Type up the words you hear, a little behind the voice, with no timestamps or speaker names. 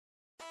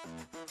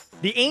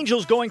The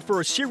Angels going for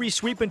a series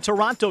sweep in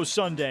Toronto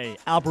Sunday.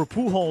 Albert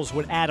Pujols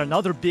would add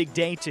another big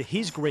day to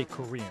his great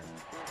career.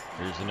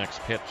 Here's the next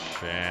pitch,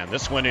 and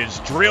this one is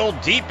drilled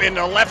deep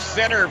into left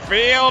center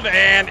field,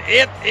 and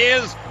it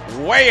is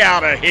way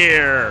out of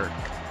here.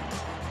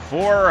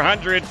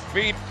 400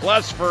 feet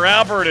plus for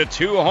Albert, a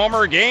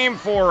two-homer game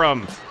for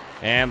him.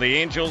 And the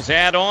Angels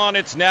add on,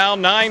 it's now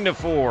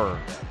 9-4.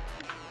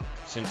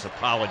 Since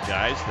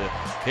apologized, the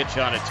pitch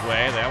on its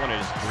way. That one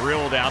is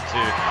drilled out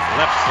to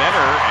left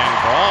center and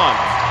gone.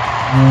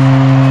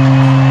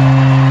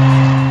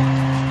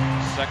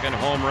 Second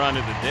home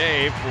run of the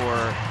day for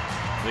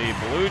the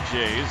Blue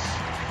Jays.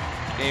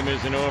 Game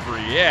isn't over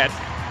yet.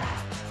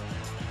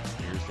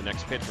 Here's the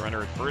next pitch.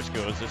 Runner at first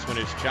goes. This one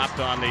is chopped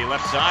on the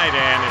left side,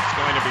 and it's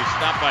going to be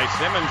stopped by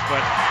Simmons,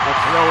 but the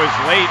throw is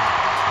late.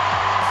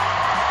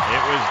 It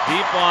was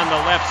deep on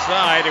the left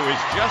side. It was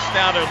just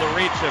out of the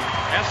reach of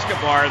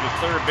Escobar, the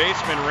third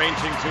baseman,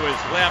 ranging to his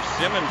left.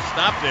 Simmons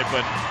stopped it,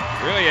 but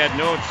really had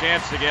no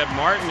chance to get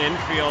Martin.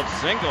 Infield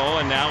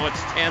single, and now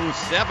it's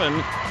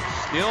 10-7.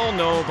 Still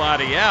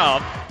nobody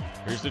out.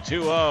 Here's the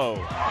 2-0.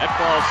 That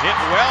ball's hit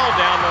well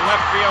down the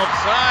left field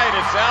side.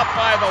 It's out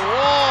by the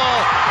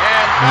wall,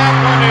 and that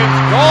one is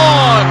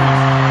gone.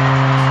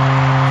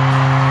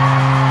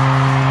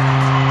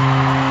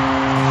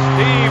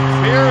 Steve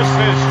Pearce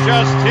has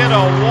just hit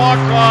a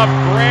walk-off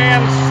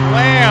grand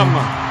slam.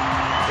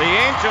 The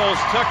Angels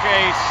took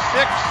a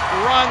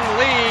 6-run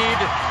lead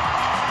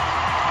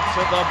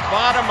to the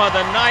bottom of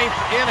the 9th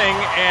inning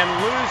and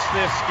lose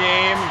this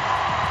game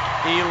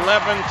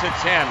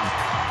 11-10.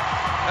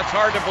 That's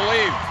hard to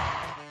believe.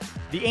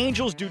 The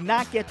Angels do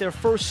not get their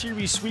first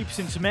series sweep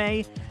since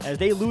May as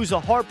they lose a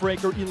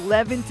heartbreaker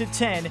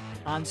 11-10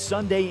 on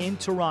Sunday in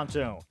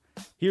Toronto.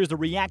 Here's the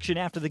reaction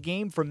after the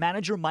game from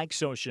manager Mike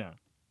Scioscia.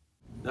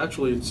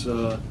 Naturally, it's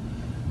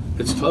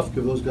tough to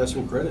give those guys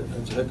some credit.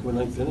 That's a heck of a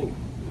 9th inning.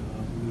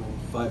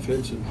 5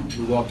 hits, and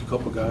we walked a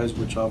couple guys,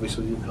 which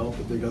obviously didn't help,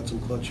 but they got some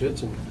clutch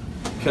hits and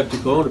kept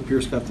it going. And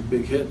Pearce got the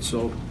big hit,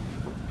 so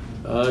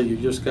you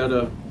just got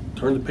to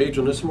turn the page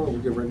on this one.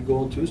 We'll get ready to go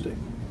on Tuesday.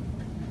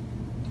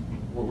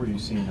 What were you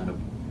seeing out of,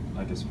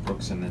 I guess,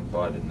 Brooks and then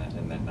Bud in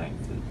that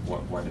ninth?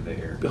 Why did they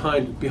err?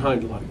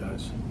 Behind a lot of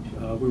guys.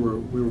 We were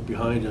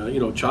behind.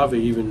 Chave,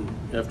 even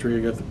after he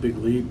got the big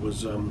lead,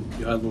 was had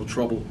a little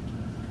trouble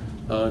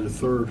in the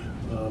third.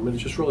 And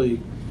it's just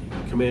really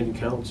commanding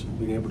counts and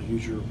being able to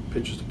use your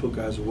pitches to put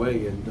guys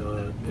away. And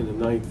in the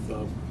ninth,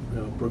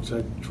 Brooks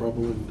had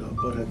trouble and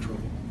Bud had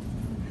trouble.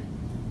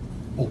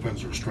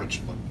 Bullpens are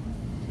stretched, but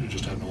you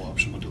just had no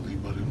option but to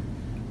leave Bud in.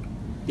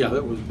 Yeah,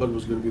 Bud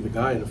was going to be the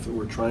guy, and if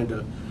we're trying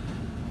to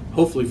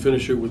hopefully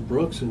finish it with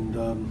Brooks and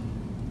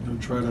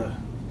try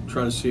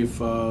to see if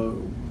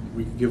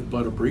we could give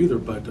Bud a breather,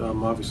 but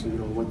obviously it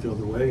went the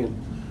other way, and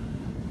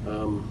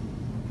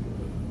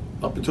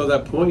up until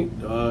that point,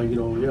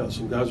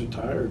 some guys are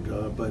tired,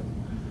 but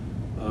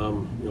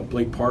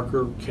Blake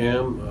Parker,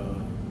 Cam,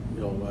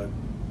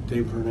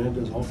 David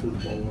Hernandez, all threw the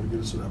ball to get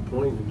us to that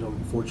point, and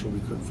unfortunately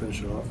we couldn't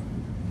finish it off.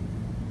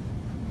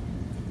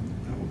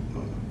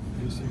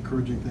 The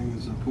encouraging thing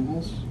is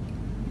Pujols.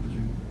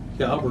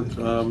 Yeah, Albert.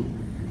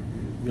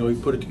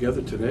 He put it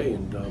together today,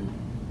 and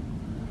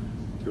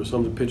there were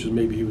some of the pitches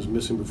maybe he was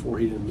missing before.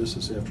 He didn't miss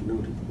this afternoon.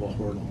 He hit the ball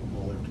hard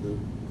all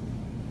afternoon.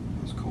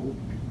 It was cold.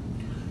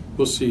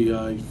 We'll see.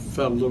 He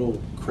felt a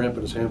little cramp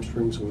in his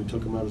hamstring, so we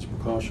took him out as a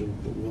precaution.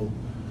 But we'll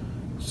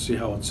see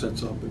how it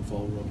sets up and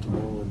follow up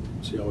tomorrow,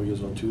 and see how he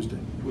is on Tuesday.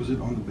 Was it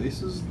on the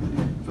bases that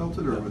you felt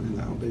it, or in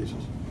the out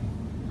bases?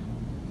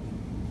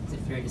 Is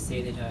it fair to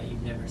say that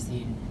you've never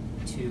seen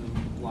 2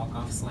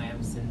 walk-off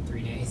slams in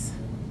 3 days?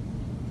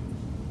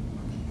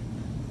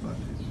 5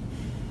 days.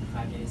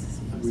 5 days.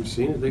 We've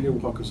seen it. They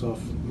didn't walk us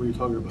off. What are you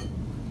talking about?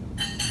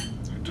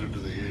 They did it to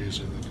the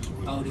A's.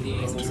 Oh, to the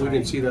A's. We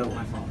didn't see that one.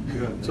 My fault.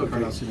 It's okay.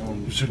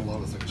 You've seen a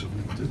lot of things,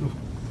 haven't you?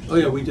 Oh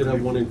yeah, we did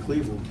have one in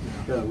Cleveland.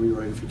 Yeah, we were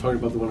right. If you're talking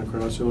about the one that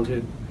Carnacion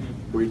hit,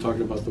 or are you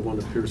talking about the one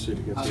that Pearce hit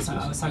against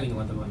I was talking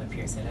about the one that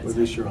Pearce hit. Well, at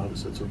least you're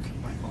honest. That's okay.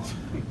 My fault.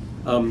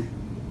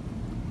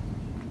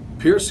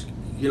 Pearce,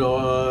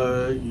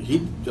 I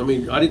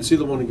didn't see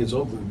the one against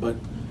Oakland, but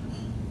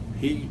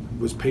he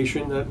was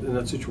patient in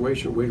that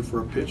situation, waited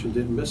for a pitch and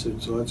didn't miss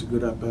it. So that's a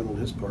good at-bat on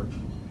his part.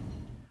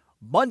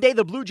 Monday,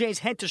 the Blue Jays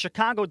head to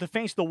Chicago to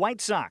face the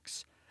White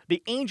Sox.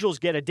 The Angels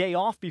get a day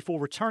off before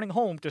returning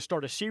home to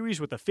start a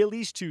series with the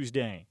Phillies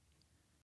Tuesday.